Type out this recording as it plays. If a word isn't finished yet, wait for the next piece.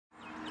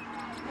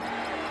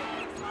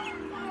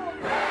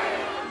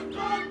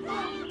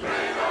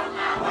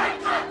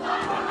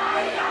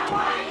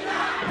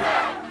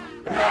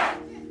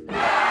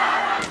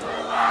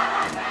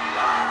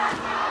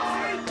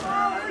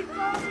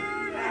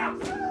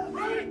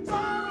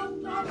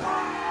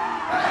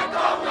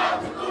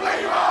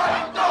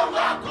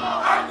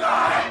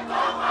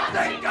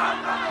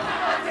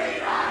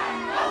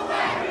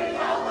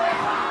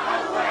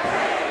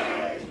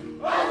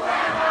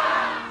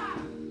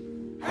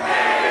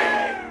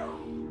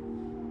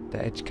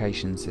The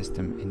education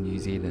system in New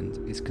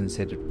Zealand is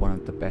considered one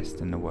of the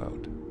best in the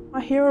world. I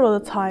hear it all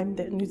the time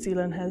that New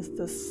Zealand has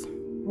this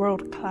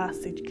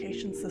world-class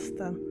education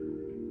system.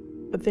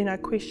 But then I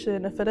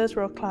question, if it is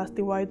world-class,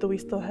 then why do we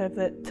still have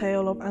that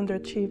tale of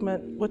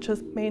underachievement, which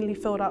is mainly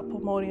filled up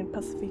with Māori and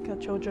Pasifika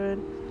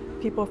children,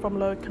 people from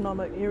low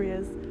economic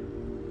areas.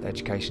 The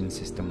education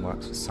system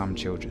works for some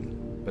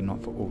children, but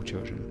not for all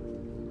children.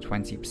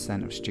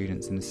 20% of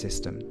students in the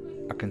system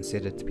are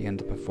considered to be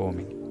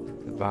underperforming.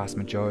 The vast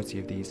majority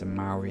of these are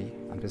Māori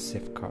and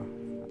Pasifika.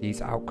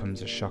 These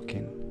outcomes are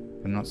shocking,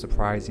 but not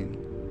surprising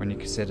when you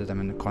consider them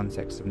in the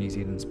context of New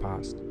Zealand's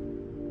past.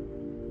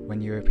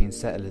 When European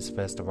settlers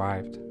first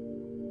arrived,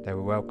 they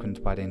were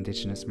welcomed by the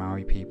indigenous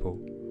Māori people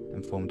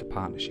and formed a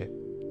partnership.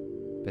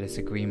 But this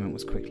agreement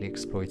was quickly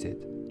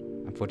exploited,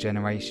 and for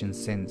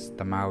generations since,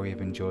 the Māori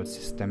have endured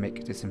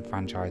systemic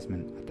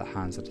disenfranchisement at the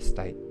hands of the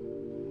state,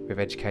 with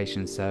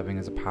education serving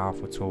as a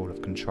powerful tool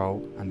of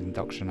control and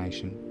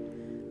indoctrination.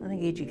 I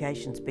think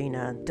education's been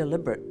a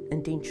deliberate,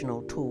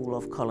 intentional tool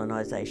of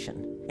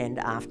colonisation, and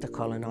after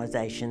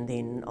colonisation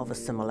then of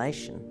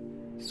assimilation.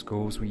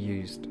 Schools were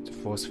used to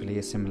forcefully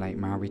assimilate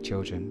Māori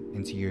children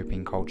into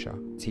European culture,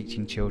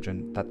 teaching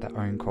children that their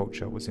own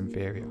culture was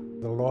inferior.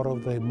 A lot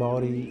of the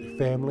Māori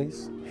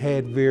families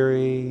had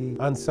very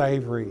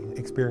unsavoury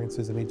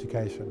experiences in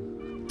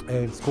education,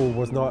 and school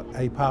was not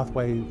a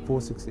pathway for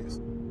success.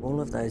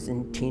 All of those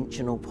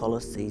intentional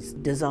policies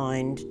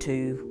designed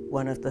to,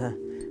 one of the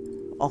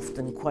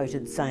often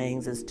quoted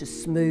sayings is, to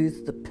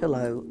smooth the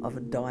pillow of a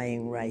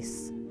dying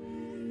race.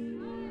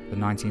 The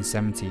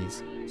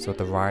 1970s saw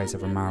the rise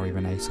of a Māori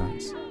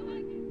Renaissance,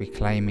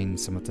 reclaiming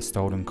some of the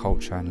stolen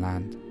culture and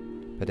land,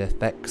 but the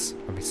effects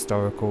of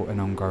historical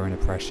and ongoing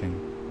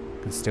oppression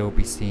can still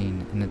be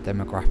seen in the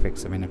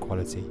demographics of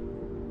inequality,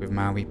 with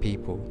Māori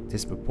people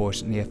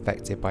disproportionately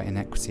affected by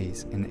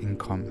inequities in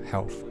income,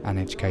 health and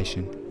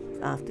education.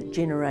 After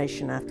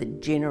generation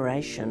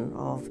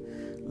of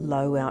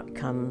low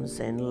outcomes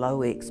and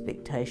low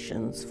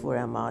expectations for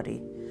our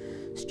Māori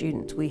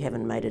students, we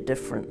haven't made a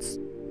difference.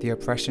 The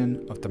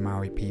oppression of the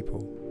Māori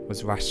people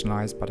was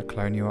rationalised by the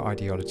colonial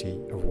ideology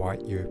of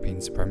white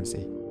European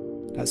supremacy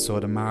that saw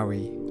the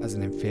Māori as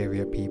an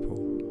inferior people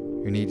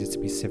who needed to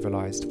be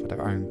civilised for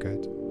their own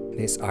good.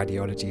 This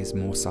ideology is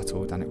more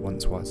subtle than it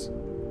once was,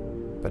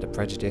 but the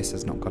prejudice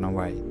has not gone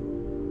away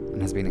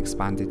and has been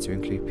expanded to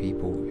include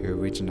people who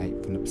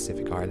originate from the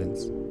Pacific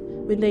Islands.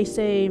 When they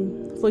say,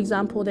 for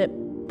example, that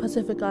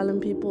Pacific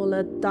Island people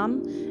are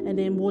dumb, and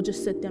then we'll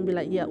just sit there and be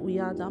like, yeah, we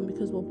are dumb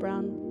because we're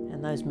brown.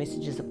 And those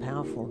messages are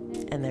powerful,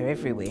 and they're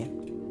everywhere.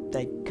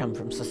 They come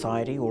from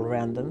society all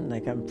around them, they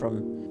come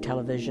from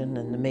television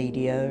and the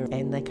media,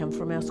 and they come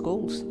from our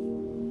schools.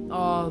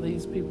 Oh,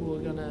 these people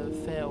are going to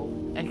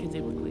fail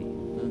academically.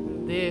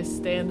 Their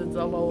standards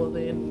are lower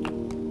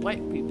than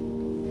white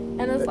people.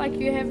 And it's like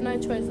you have no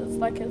choice, it's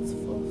like it's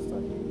forced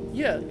on you.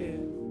 Yeah.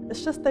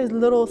 It's just those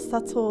little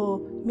subtle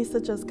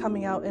messages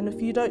coming out, and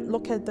if you don't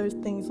look at those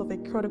things with a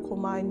critical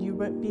mind, you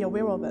won't be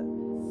aware of it.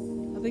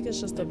 I think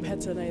it's just a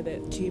pattern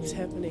that keeps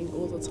happening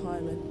all the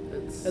time,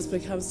 and it's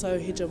become so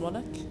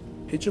hegemonic.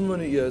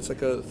 Hegemony, yeah, it's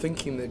like a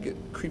thinking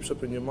that creeps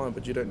up in your mind,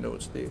 but you don't know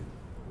it's there.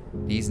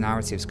 These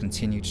narratives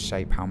continue to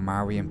shape how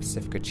Māori and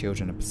Pasifika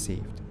children are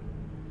perceived,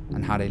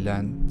 and how they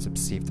learn to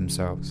perceive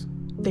themselves.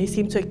 They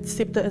seem to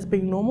accept it as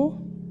being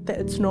normal, that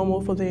it's normal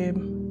for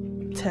them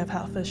to have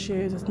health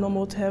issues, it's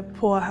normal to have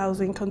poor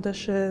housing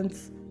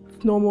conditions,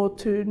 it's normal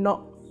to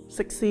not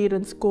succeed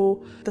in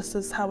school. This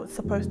is how it's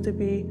supposed to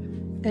be.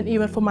 And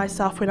even for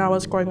myself, when I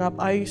was growing up,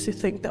 I used to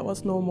think that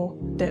was normal,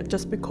 that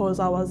just because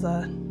I was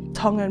a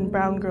Tongan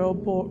brown girl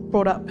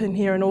brought up in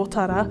here in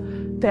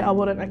Otara, that I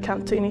wouldn't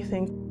account to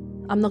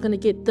anything. I'm not going to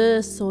get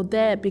this or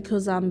that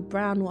because I'm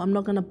brown, or I'm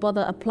not going to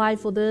bother apply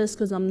for this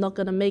because I'm not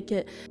going to make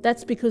it.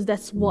 That's because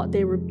that's what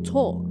they were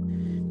taught.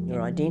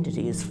 Your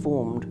identity is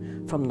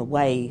formed from the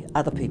way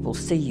other people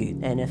see you,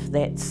 and if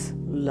that's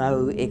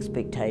low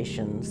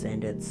expectations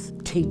and it's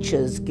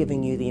teachers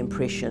giving you the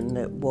impression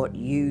that what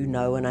you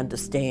know and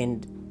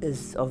understand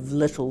is of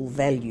little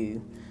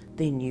value,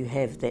 then you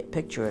have that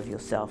picture of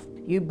yourself.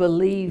 You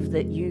believe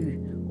that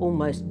you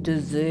almost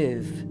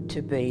deserve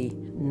to be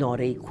not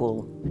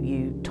equal.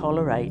 You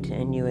tolerate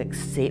and you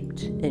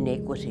accept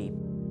inequity.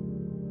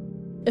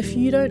 If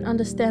you don't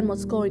understand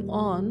what's going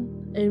on,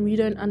 and we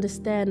don't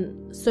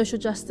understand social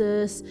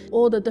justice,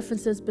 all the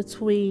differences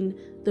between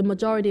the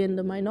majority and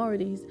the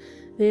minorities,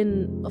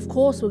 then of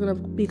course we're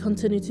going to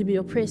continue to be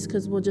oppressed,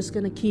 because we're just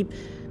going to keep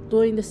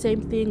doing the same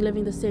thing,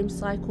 living the same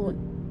cycle.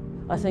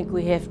 I think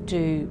we have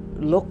to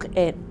look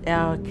at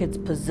our kids'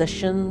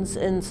 positions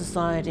in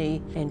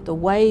society and the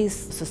ways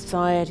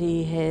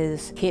society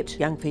has kept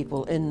young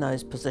people in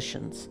those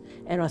positions.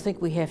 And I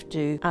think we have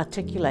to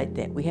articulate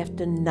that, we have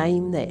to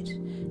name that,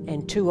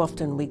 and too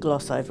often we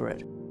gloss over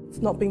it.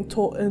 It's not being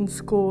taught in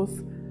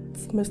schools,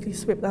 it's mostly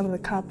swept under the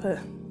carpet,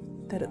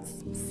 that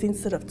it's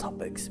sensitive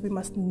topics, we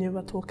must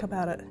never talk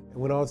about it.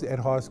 When I was at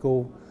high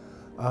school,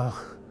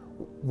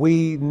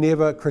 we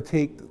never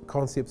critiqued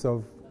concepts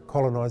of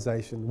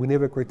colonisation. We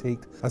never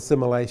critiqued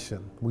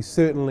assimilation. We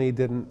certainly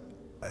didn't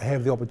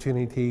have the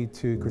opportunity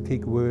to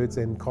critique words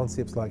and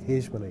concepts like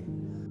hegemony.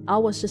 I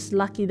was just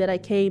lucky that I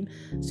came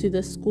to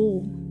the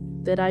school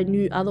that I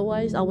knew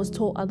otherwise, I was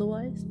taught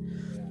otherwise.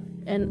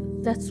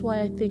 And that's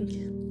why I think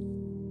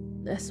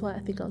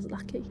I was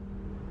lucky.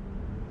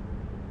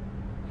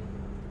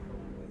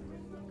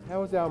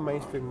 How is our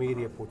mainstream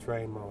media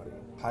portraying Māori?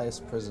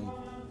 Highest prison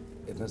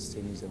ethnicity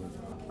in New Zealand.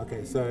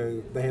 Okay,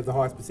 so they have the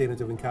highest percentage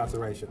of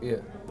incarceration. Yeah.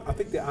 I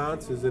think the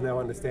answers and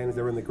our understandings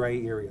are in the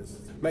grey areas.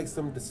 Make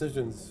some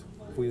decisions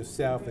for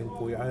yourself and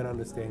for your own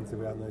understandings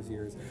around those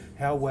areas.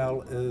 How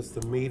well is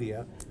the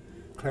media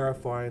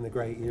clarifying the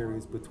grey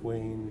areas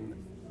between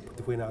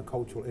our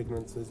cultural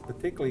ignorances,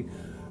 particularly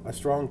a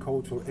strong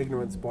cultural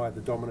ignorance by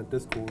the dominant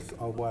discourse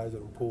of why is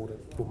it important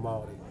for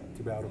Māori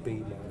to be able to be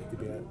Māori, to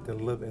be able to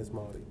live as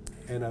Māori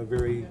in a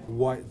very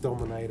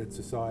white-dominated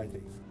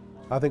society.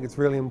 I think it's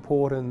really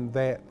important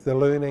that the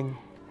learning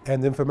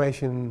and the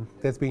information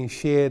that's being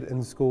shared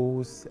in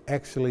schools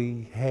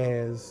actually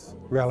has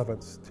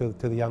relevance to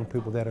the young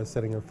people that are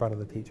sitting in front of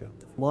the teacher.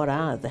 What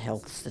are the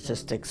health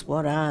statistics?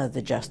 What are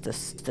the justice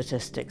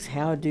statistics?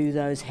 How do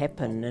those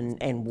happen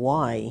and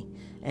why?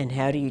 And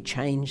how do you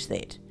change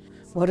that?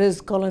 What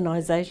is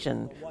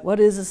colonisation? What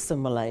is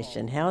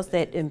assimilation? How has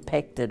that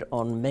impacted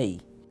on me?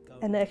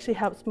 And it actually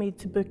helps me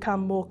to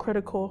become more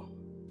critical.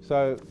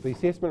 So the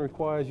assessment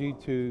requires you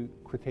to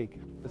critique.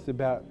 It's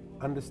about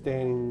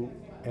understanding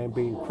and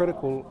being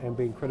critical and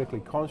being critically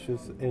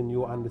conscious in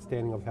your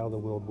understanding of how the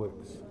world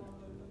works.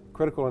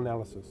 Critical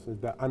analysis is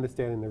about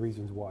understanding the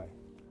reasons why.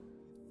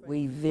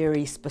 We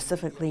very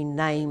specifically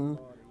name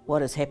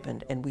what has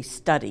happened and we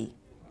study,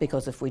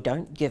 because if we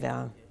don't give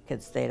our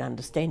kids that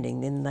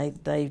understanding, then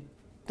they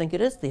think it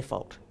is their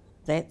fault.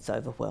 That's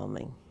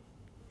overwhelming.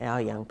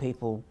 Our young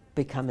people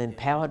become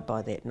empowered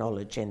by that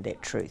knowledge and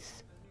that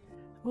truth.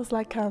 It was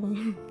like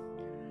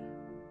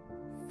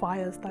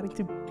fire starting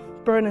to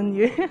burn in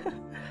you.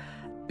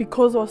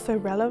 Because it was so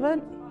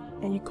relevant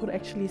and you could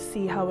actually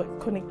see how it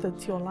connected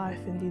to your life,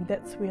 and then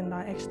that's when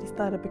I actually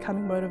started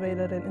becoming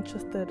motivated and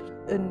interested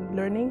in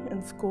learning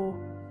in school,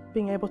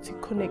 being able to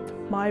connect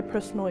my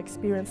personal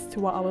experience to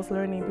what I was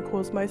learning,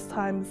 because most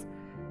times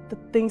the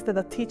things that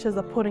the teachers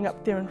are putting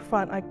up there in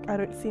front, I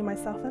don't see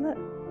myself in it.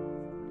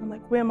 I'm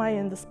like, where am I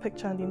in this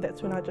picture? And then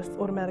that's when I just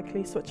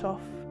automatically switch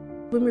off.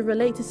 When we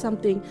relate to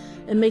something,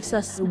 it makes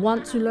us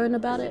want to learn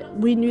about it.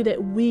 We knew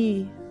that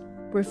we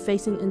were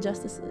facing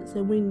injustices,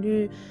 and we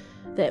knew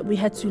that we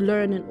had to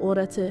learn in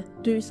order to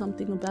do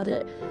something about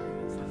it.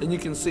 And you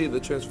can see the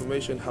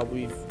transformation, how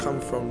we've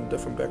come from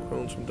different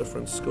backgrounds, from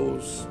different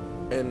schools,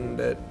 and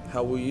that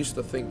how we used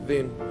to think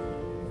then,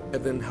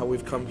 and then how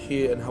we've come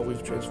here and how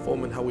we've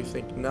transformed and how we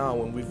think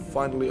now, and we've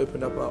finally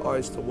opened up our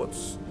eyes to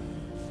what's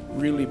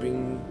really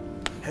been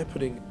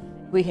happening.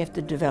 We have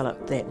to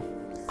develop that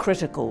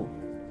critical,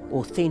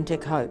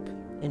 authentic hope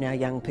in our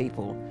young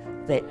people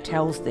that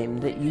tells them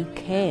that you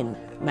can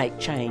make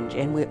change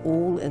and we're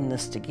all in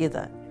this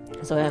together.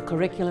 So our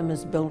curriculum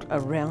is built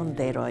around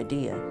that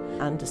idea,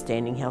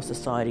 understanding how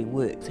society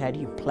works, how do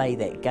you play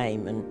that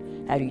game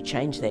and how do you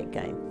change that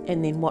game,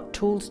 and then what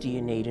tools do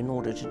you need in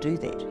order to do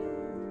that.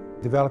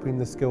 Developing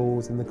the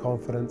skills and the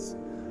confidence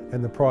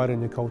and the pride in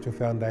your culture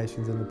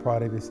foundations and the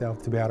pride of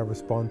yourself to be able to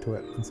respond to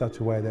it in such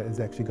a way that is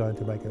actually going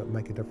to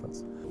make a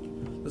difference.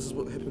 This is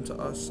what happened to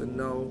us, and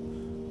now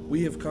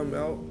we have come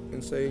out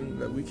and saying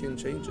that we can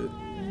change it.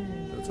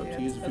 It's up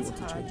to you if you want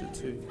to change it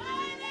too.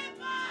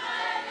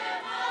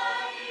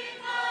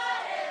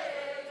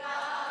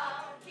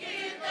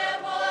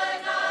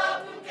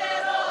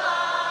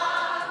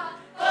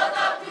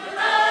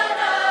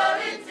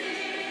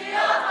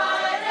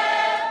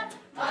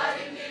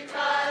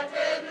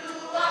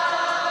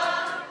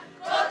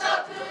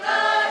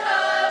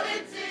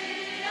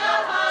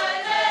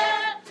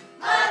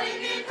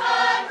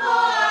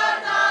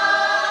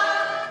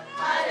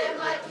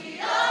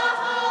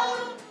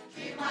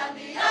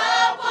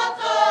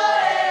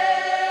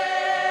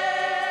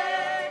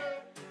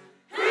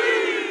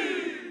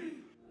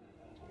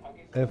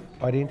 If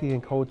identity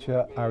and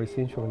culture are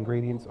essential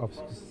ingredients of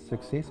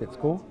success at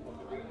school,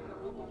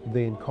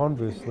 then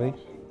conversely,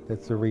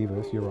 that's the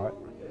reverse, you're right,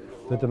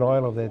 the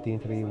denial of that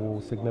identity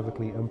will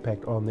significantly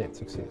impact on that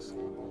success.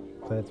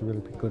 So that's a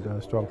really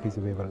good, strong piece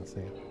of evidence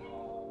there.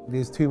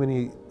 There's too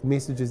many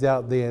messages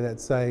out there that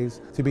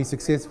says to be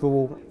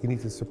successful, you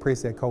need to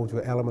suppress that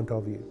cultural element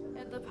of you.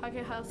 At the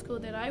Pākehā school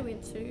that I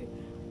went to,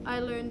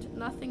 I learned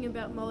nothing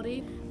about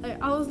Māori.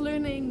 I was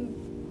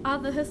learning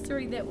other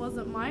history that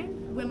wasn't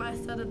mine. When I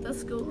started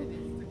this school,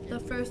 the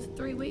first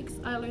 3 weeks,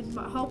 I learned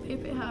my whole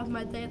pepeha of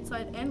my dad's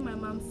side and my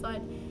mum's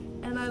side,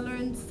 and I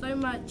learned so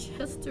much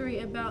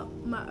history about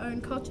my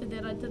own culture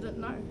that I didn't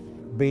know.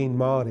 Being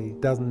Māori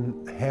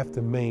doesn't have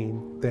to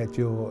mean that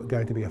you're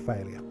going to be a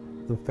failure.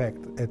 In fact,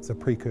 it's a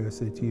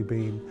precursor to you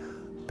being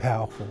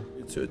powerful.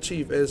 To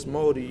achieve as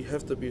Māori, you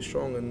have to be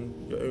strong in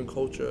your own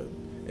culture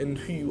and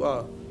who you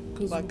are.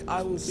 Like,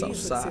 I will be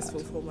successful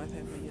for my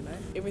family, you know.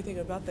 Everything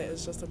about that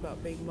is just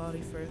about being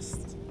Māori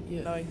first,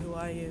 knowing who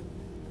I am,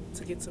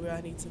 to get to where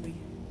I need to be.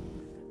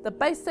 The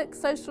basic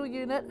social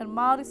unit in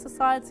Māori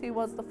society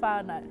was the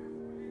whānau.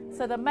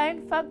 So the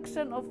main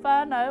function of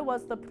whānau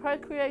was the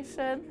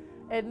procreation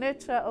and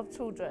nurture of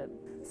children.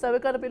 So we're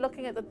going to be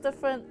looking at the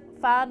different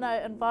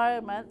whānau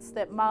environments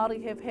that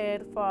Māori have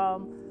had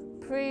from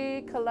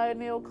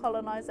pre-colonial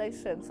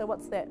colonisation. So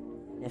what's that?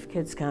 If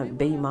kids can't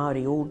be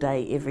Māori all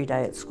day, every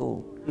day at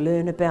school,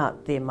 learn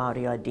about their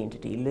Māori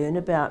identity, learn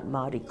about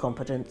Māori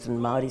competence and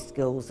Māori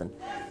skills and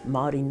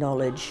Māori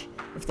knowledge,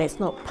 if that's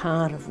not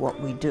part of what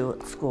we do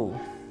at school,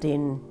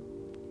 then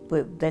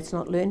that's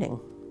not learning.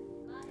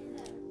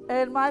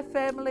 In my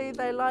family,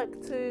 they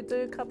like to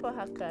do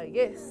kapahaka.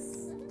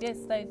 Yes,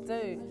 they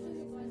do.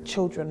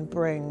 Children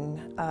bring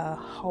a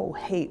whole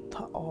heap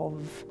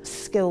of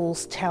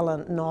skills,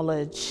 talent,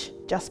 knowledge,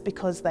 just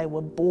because they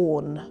were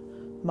born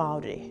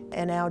Māori.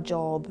 And our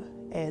job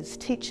as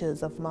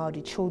teachers of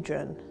Māori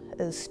children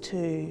is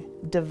to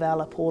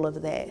develop all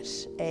of that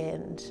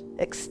and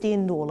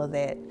extend all of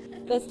that.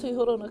 That's Te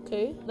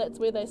Horonaku. That's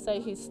where they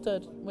say he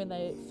stood when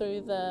they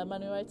threw the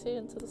manuaiti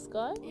into the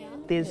sky.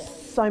 There's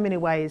so many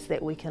ways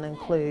that we can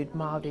include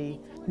Māori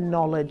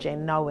knowledge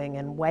and knowing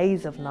and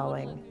ways of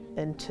knowing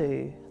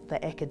into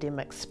the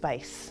academic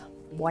space.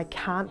 Why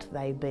can't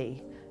they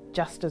be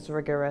just as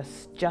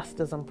rigorous, just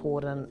as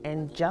important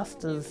and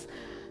just as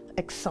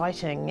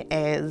exciting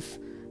as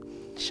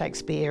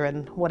Shakespeare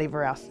and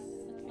whatever else?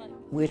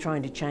 We're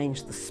trying to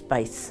change the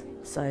space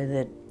so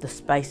that the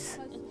space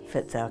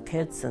fits our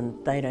kids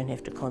and they don't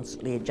have to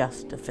constantly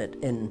adjust to fit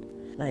in.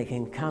 They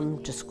can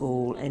come to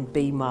school and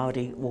be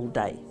Māori all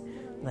day.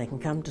 They can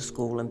come to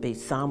school and be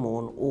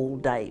Samoan all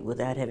day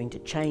without having to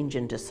change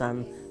into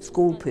some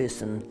school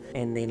person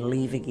and then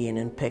leave again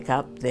and pick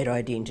up that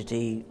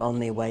identity on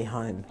their way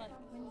home.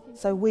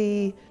 So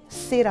we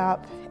set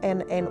up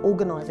and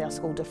organise our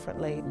school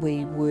differently.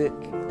 We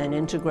work an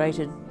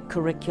integrated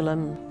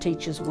curriculum,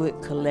 teachers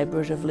work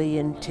collaboratively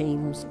in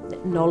teams.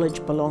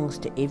 Knowledge belongs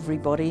to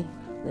everybody,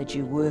 that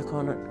you work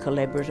on it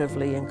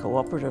collaboratively and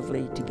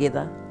cooperatively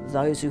together.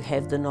 Those who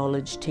have the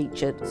knowledge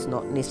teach it, it's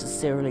not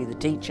necessarily the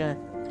teacher.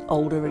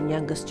 Older and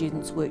younger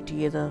students work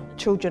together.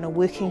 Children are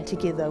working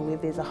together where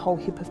there's a whole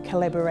heap of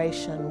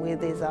collaboration, where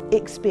there's an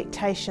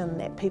expectation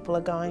that people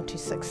are going to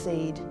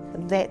succeed.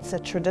 That's a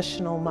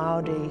traditional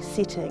Māori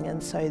setting,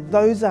 and so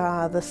those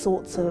are the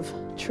sorts of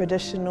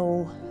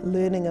traditional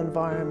learning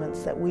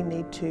environments that we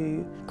need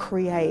to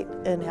create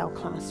in our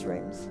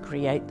classrooms.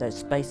 Create those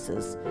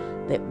spaces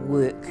that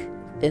work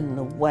in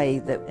the way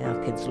that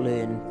our kids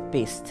learn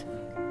best.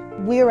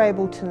 We're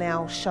able to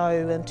now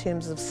show in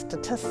terms of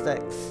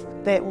statistics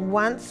that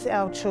once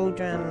our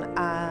children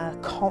are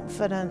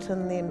confident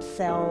in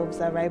themselves,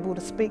 are able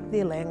to speak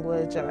their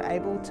language, are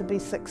able to be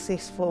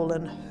successful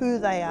in who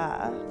they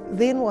are,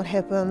 then what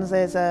happens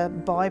as a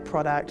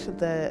byproduct,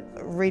 the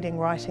reading,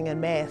 writing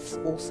and maths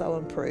also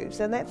improves.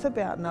 And that's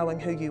about knowing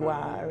who you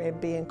are and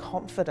being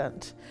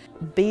confident,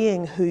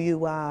 being who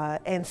you are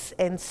and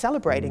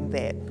celebrating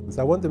that.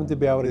 So I want them to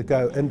be able to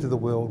go into the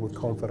world with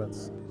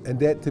confidence, and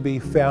that to be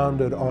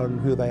founded on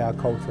who they are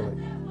culturally.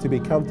 To be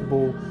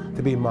comfortable,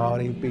 to be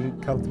Māori, be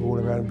comfortable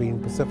around being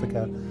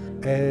Pasifika,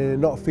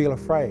 and not feel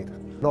afraid,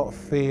 not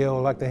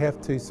feel like they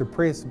have to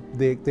suppress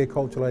their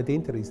cultural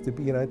identities to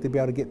be, to be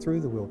able to get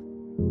through the world.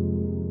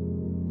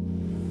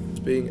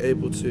 Being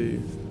able to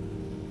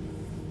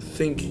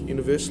think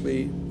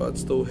universally, but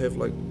still have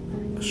like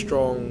a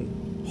strong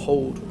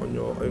hold on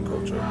your own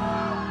culture.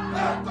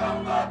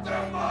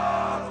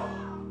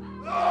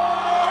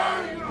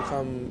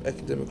 Become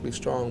academically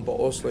strong, but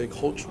also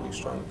culturally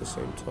strong at the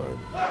same time.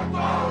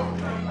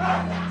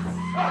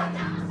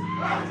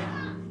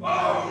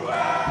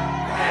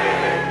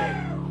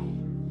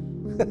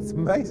 That's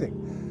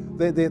amazing.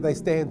 They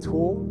stand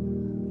tall,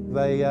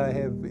 they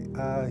have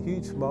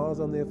huge smiles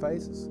on their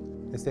faces,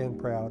 they stand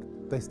proud,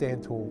 they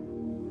stand tall.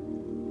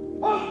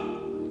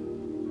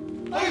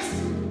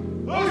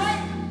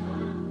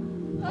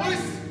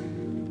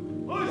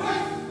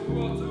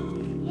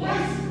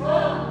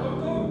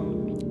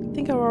 I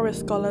think Aroha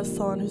scholar is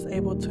someone who's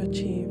able to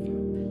achieve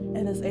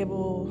and is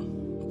able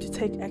to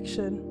take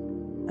action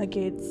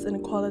against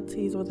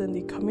inequalities within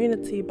the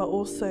community, but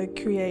also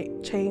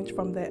create change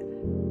from that,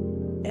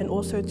 and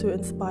also to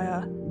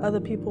inspire other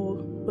people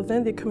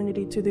within the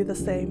community to do the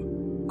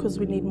same, because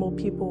we need more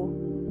people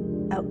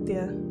out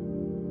there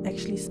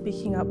actually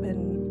speaking up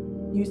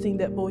and using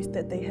that voice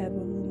that they have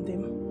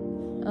within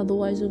them.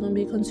 Otherwise we're going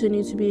to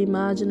continue to be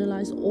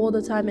marginalised all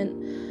the time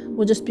and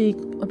we'll just be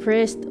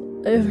oppressed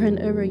over and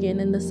over again,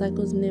 and the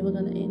cycle's never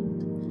going to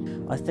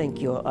end. I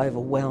think you're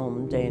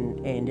overwhelmed and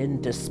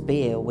in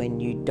despair when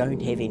you don't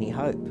have any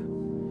hope.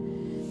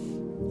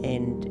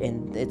 And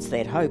it's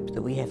that hope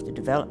that we have to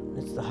develop.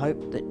 It's the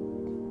hope that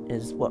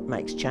is what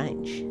makes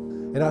change.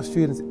 And our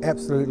students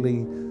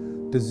absolutely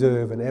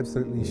deserve and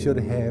absolutely should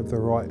have the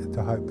right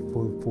to hope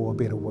for a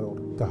better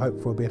world, to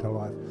hope for a better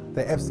life.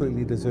 They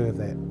absolutely deserve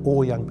that.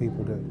 All young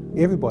people do.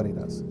 Everybody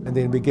does. And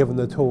then be given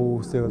the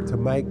tools to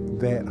make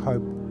that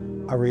hope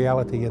a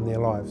reality in their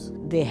lives.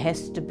 There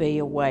has to be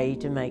a way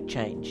to make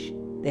change.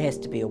 There has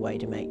to be a way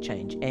to make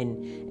change,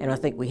 and I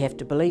think we have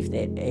to believe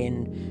that,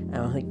 and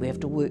I think we have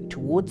to work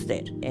towards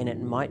that, and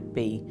it might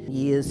be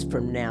years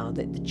from now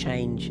that the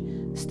change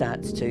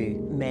starts to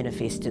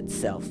manifest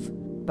itself,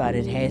 but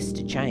it has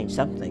to change.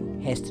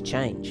 Something has to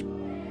change.